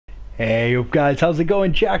Hey up guys, how's it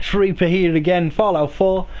going? Jax Reaper here again, Fallout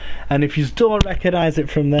 4, and if you don't recognise it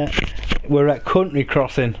from there, we're at Country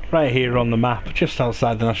Crossing, right here on the map, just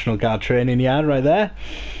outside the National Guard training yard, right there,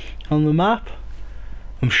 on the map.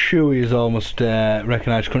 I'm sure you've almost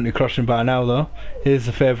recognised Country Crossing by now though. It is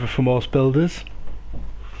a favourite for most builders.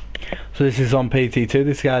 So this is on pt3,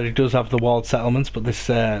 this guy does have the walled settlements, but this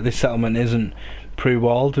settlement isn't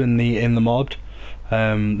pre-walled in the mod.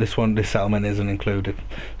 This settlement isn't included.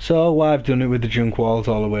 So I've done it with the junk walls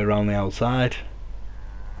all the way around the outside.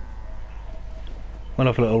 We'll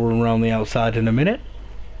have a little run around the outside in a minute.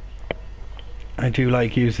 I do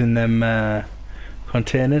like using them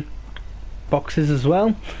container boxes as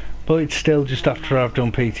well, but it's still just after I've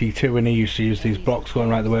done pt2, and he used to use these blocks going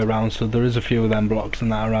right the way around, so there is a few of them blocks and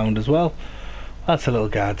that around as well. That's a little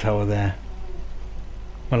guard tower there.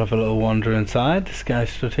 We'll have a little wander inside. This guy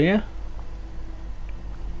stood here.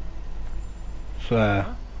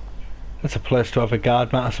 That's a place to have a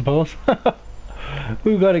guard, Matt, I suppose.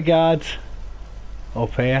 We've got a guard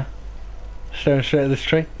up here, staring straight at this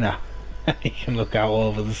tree. Nah, he can look out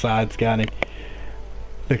over the sides, can't he?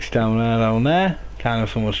 Looks down there. Kind of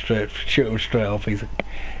someone shoot him straight off. He's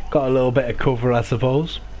got a little bit of cover, I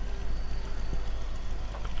suppose.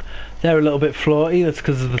 They're a little bit floaty. That's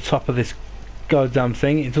because of the top of this goddamn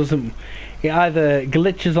thing. It either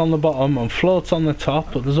glitches on the bottom and floats on the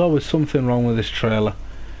top, but there's always something wrong with this trailer.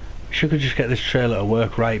 We should just get this trailer to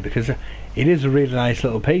work right, because it is a really nice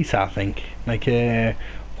little piece, I think. Like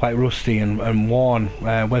quite rusty and worn,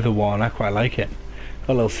 weather worn. I quite like it.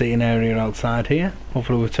 Got a little seating area outside here.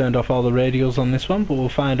 Hopefully we've turned off all the radios on this one, but we'll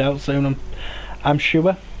find out soon, I'm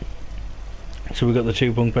sure. So we've got the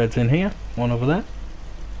two bunk beds in here, one over there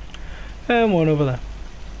and one over there.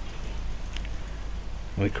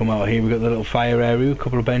 We come out here, we've got the little fire area, a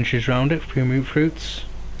couple of benches around it, a few root fruits,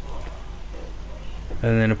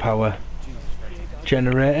 and then a power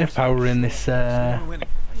generator powering this right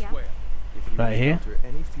here.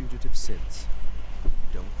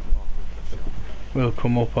 We'll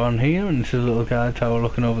come up on here, and this is a little guard tower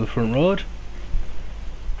looking over the front road,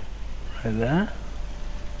 right there.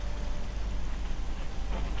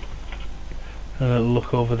 A little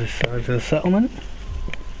look over this side of the settlement.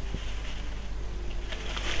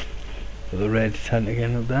 The red tent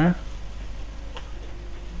again up there.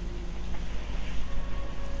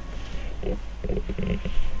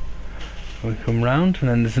 We come round, and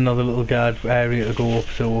then there's another little guard area to go up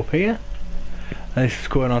to up here. And this is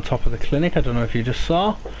going on top of the clinic. I don't know if you just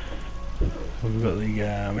saw. We've got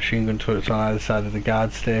the machine gun turrets on either side of the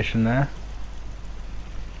guard station there.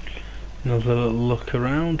 Another little look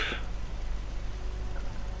around.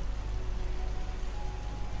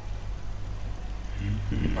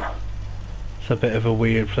 It's a bit of a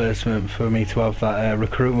weird placement for me to have that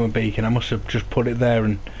recruitment beacon. I must have just put it there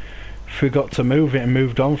and forgot to move it and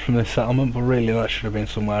moved on from this settlement, but really that should have been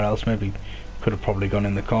somewhere else. Maybe could have probably gone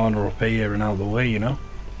in the corner up here and out of the way, you know.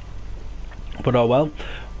 But oh well,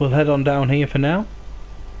 we'll head on down here for now.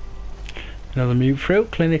 Another mute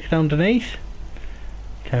fruit clinic underneath.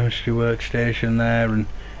 Chemistry workstation there, and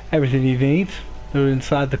everything you need. They're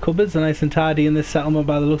inside the cupboards. They're nice and tidy in this settlement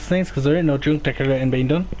by the looks of things, because there ain't no junk decorating being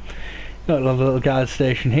done. Got a little guard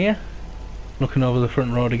station here, looking over the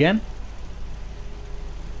front road again.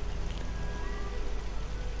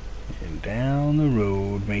 And down the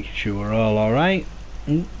road, making sure we're all alright.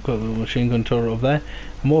 Got a little machine gun turret up there.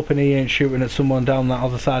 I'm hoping he ain't shooting at someone down that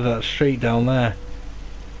other side of that street down there.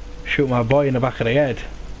 Shoot my boy in the back of the head.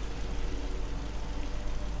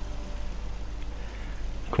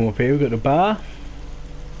 Come up here, we've got the bar.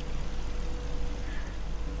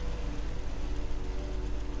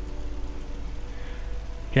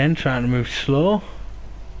 Again, trying to move slow.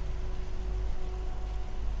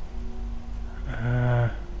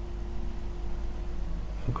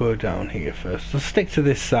 We'll go down here first. Let's stick to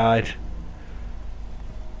this side.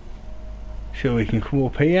 Sure, we can come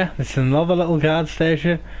up here. This is another little guard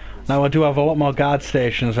station. Now I do have a lot more guard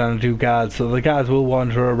stations than I do guards, so the guards will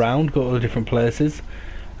wander around, go to different places.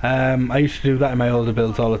 I used to do that in my older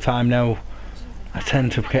builds all the time. Now I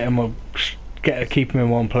tend to get them keep them in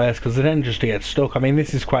one place, because they tend just to get stuck. I mean,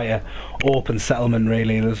 this is quite a open settlement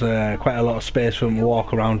really. There's quite a lot of space for them to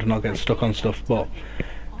walk around and not get stuck on stuff, but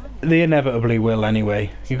they inevitably will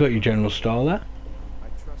anyway. You've got your general store there.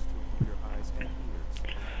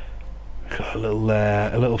 Got a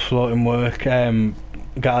little floating work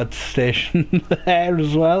guard station there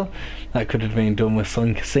as well. That could have been done with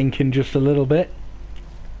sinking just a little bit.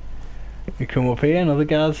 We come up here, another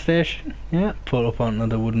guard station. Yeah, put up on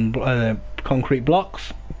another wooden concrete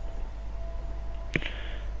blocks.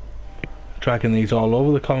 dragging these all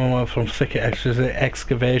over the Commonwealth from sick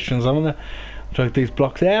excavations, haven't they? Drag these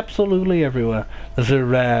blocks absolutely everywhere. There's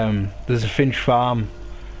a Finch Farm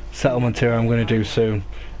settlement here I'm going to do soon,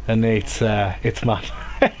 and it's mad.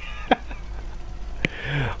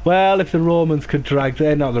 Well, if the Romans could drag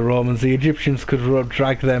not the Romans, the Egyptians could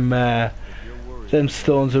drag them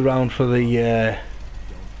stones around for the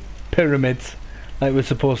pyramids, like we're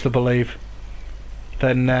supposed to believe,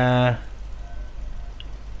 then I'm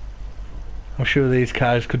sure these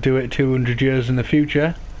guys could do it 200 years in the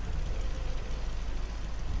future.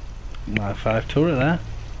 My 5 turret there,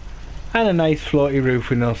 and a nice floaty roof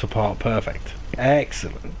with no support. Perfect,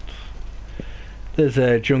 excellent. There's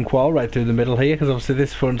a junk wall right through the middle here, because obviously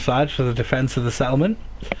this front side's for the defence of the settlement,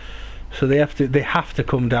 so they have to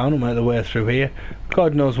come down and make their way through here.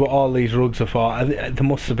 God knows what all these rugs are for. They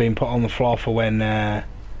must have been put on the floor for when I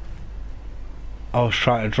was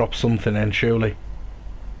trying to drop something in, surely.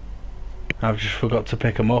 I've just forgot to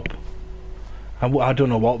pick them up. I don't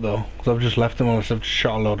know what though, because I've just left them unless I've just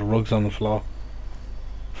shot a load of rugs on the floor.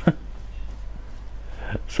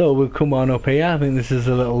 So we'll come on up here. I think this is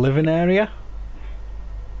a little living area.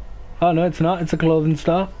 Oh no, it's not, it's a clothing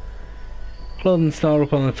store. Clothing store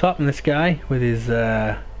up on the top, and this guy with his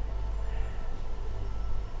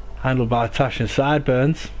handlebar tash and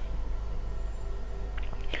sideburns.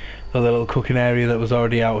 The little cooking area that was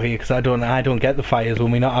already out here, because I don't get the fires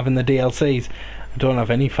when we're not having the DLCs. I don't have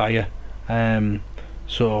any fire.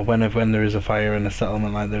 So when there is a fire in a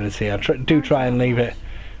settlement like there is here, I do try and leave it.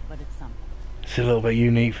 It's a little bit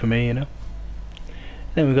unique for me, you know.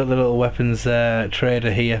 Then we've got the little weapons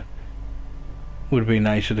trader here. Would be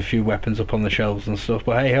nice with a few weapons up on the shelves and stuff,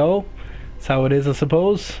 but hey ho, that's how it is, I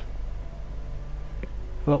suppose.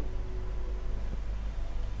 Well,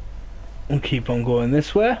 we'll keep on going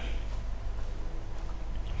this way.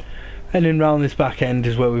 And then round this back end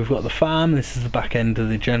is where we've got the farm. This is the back end of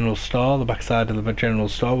the general store, the back side of the general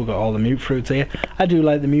store. We've got all the mute fruits here. I do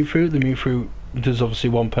like the mute fruit. The mute fruit does obviously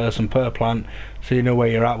one person per plant, so you know where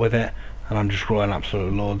you're at with it, and I'm just growing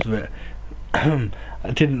absolute loads of it.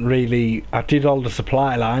 I did all the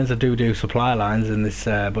supply lines. I do supply lines in this,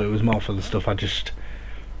 but it was more for the stuff I just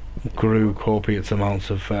grew copious amounts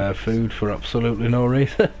of food for absolutely no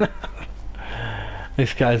reason.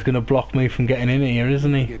 This guy's gonna block me from getting in here,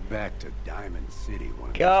 isn't he? Get back to Diamond City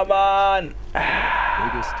one Come on!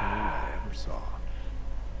 Biggest town I ever saw.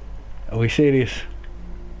 Are we serious?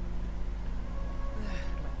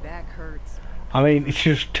 My back hurts. I mean, it's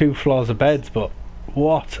just 2 floors of beds, but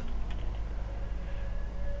what?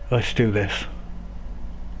 Let's do this.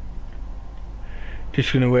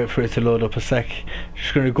 Just gonna wait for it to load up a sec.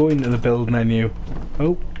 Just gonna go into the build menu.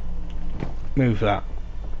 Oh, move that.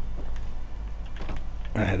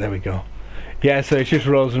 Right, there we go. Yeah, so it's just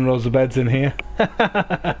rows and rows of beds in here.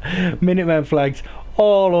 Minutemen flags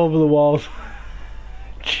all over the walls.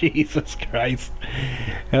 Jesus Christ.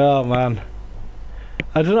 Oh man.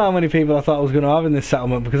 I don't know how many people I thought I was going to have in this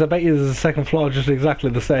settlement, because I bet you there's a second floor just exactly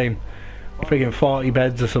the same. Friggin' 40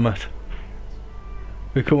 beds or something.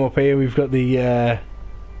 We come up here, we've got the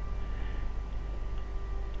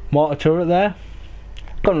mortar turret there.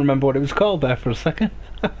 Can't remember what it was called there for a second.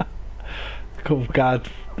 A couple of guard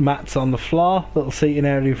mats on the floor, little seating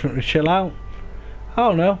area for to chill out.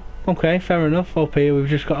 Oh no, okay, fair enough. Up here we've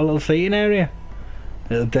just got a little seating area.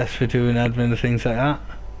 Little desk for doing admin and things like that.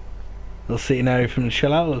 Little seating area for them to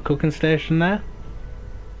chill out, little cooking station there.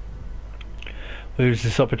 There's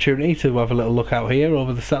this opportunity to have a little look out here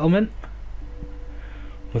over the settlement.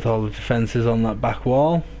 With all the defences on that back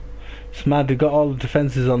wall. It's mad, they've got all the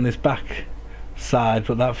defences on this back side,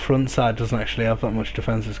 but that front side doesn't actually have that much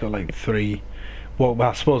defence. It's got like 3. Well,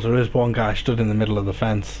 I suppose there is one guy stood in the middle of the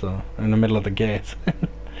fence, so in the middle of the gate.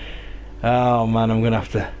 Oh man, I'm gonna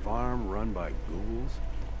have to. Farm run by ghouls?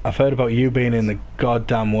 I've heard about you being in the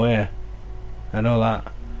goddamn way. I know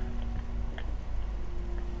that.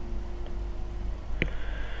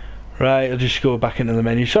 Right, I'll just go back into the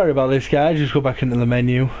menu. Sorry about this, guys. Just go back into the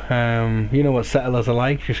menu. You know what settlers are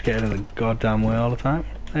like. Just get in the goddamn way all the time.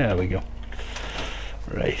 There we go.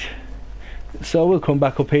 Right. So we'll come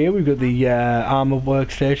back up here. We've got the armour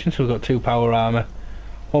workstation. So we've got 2 power armour.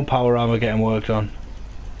 1 power armour getting worked on.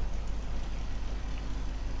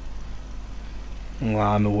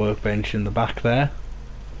 Armour workbench in the back there.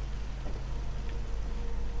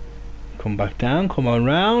 Come back down. Come on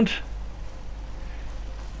round.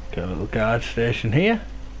 Got a little guard station here.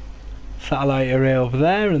 Satellite array over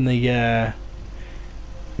there, and the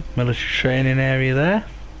military training area there.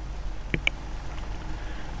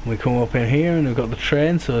 We come up in here and we've got the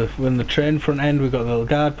train, so when the train front end we've got the little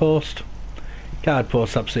guard post. Guard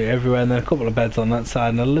posts absolutely everywhere, and then a couple of beds on that side,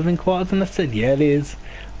 and a living quarters, and I said, yeah, it is.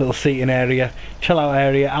 Little seating area, chill out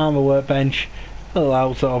area, armour workbench, little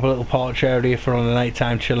out sort of a little porch area for on the night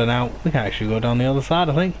time chilling out. We can actually go down the other side,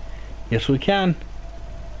 I think. Yes, we can.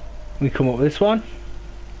 We come up this one,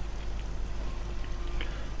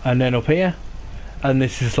 and then up here, and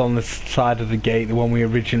this is on the side of the gate, the one we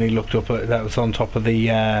originally looked up at, that was on top of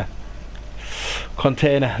the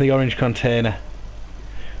container, the orange container.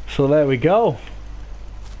 So there we go.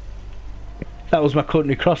 That was my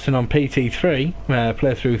country crossing on pt3,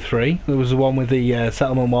 playthrough 3. There was the one with the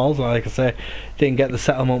settlement walls. Like I say, didn't get the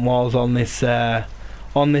settlement walls on this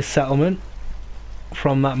settlement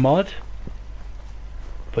from that mod.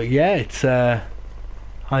 But yeah, it's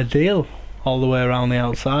ideal all the way around the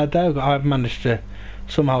outside there. I've managed to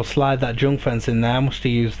somehow slide that junk fence in there. I must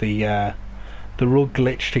have used the rug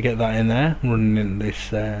glitch to get that in there, running in this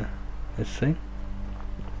thing.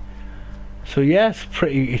 So yes,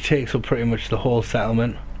 it takes up pretty much the whole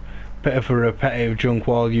settlement. Bit of a repetitive junk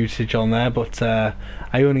wall usage on there, but I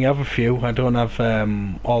only have a few. I don't have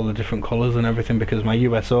all the different colours and everything because my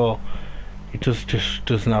USO, it just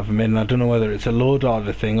doesn't have them in. I don't know whether it's a load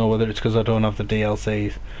order thing or whether it's because I don't have the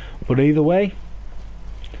DLCs. But either way,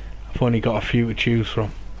 I've only got a few to choose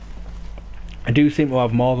from. I do seem to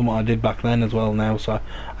have more than what I did back then as well now, so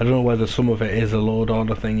I don't know whether some of it is a load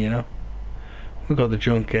order thing, you know. We've got the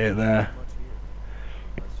junk gate there.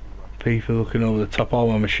 People looking over the top, all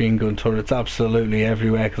my machine gun turrets absolutely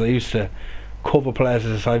everywhere, because I used to cover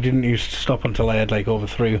places. I didn't used to stop until I had like over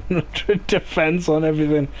 300 defense on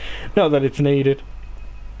everything. Not that it's needed.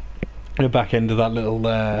 The back end of that little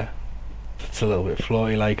it's a little bit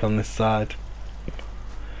floaty like on this side.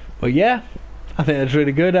 But yeah, I think that's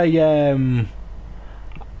really good. I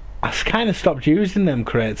kind of stopped using them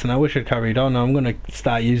crates, and I wish I'd carried on. I'm going to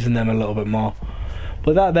start using them a little bit more.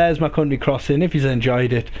 But there's my country crossing. If you've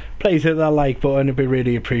enjoyed it, please hit that like button, it'd be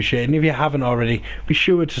really appreciated. And if you haven't already, be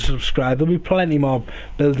sure to subscribe. There'll be plenty more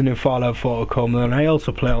building in Fallout 4 to come, and I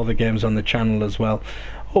also play all the games on the channel as well.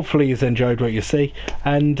 Hopefully you've enjoyed what you see,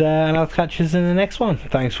 and I'll catch you in the next one.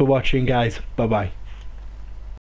 Thanks for watching, guys. Bye bye.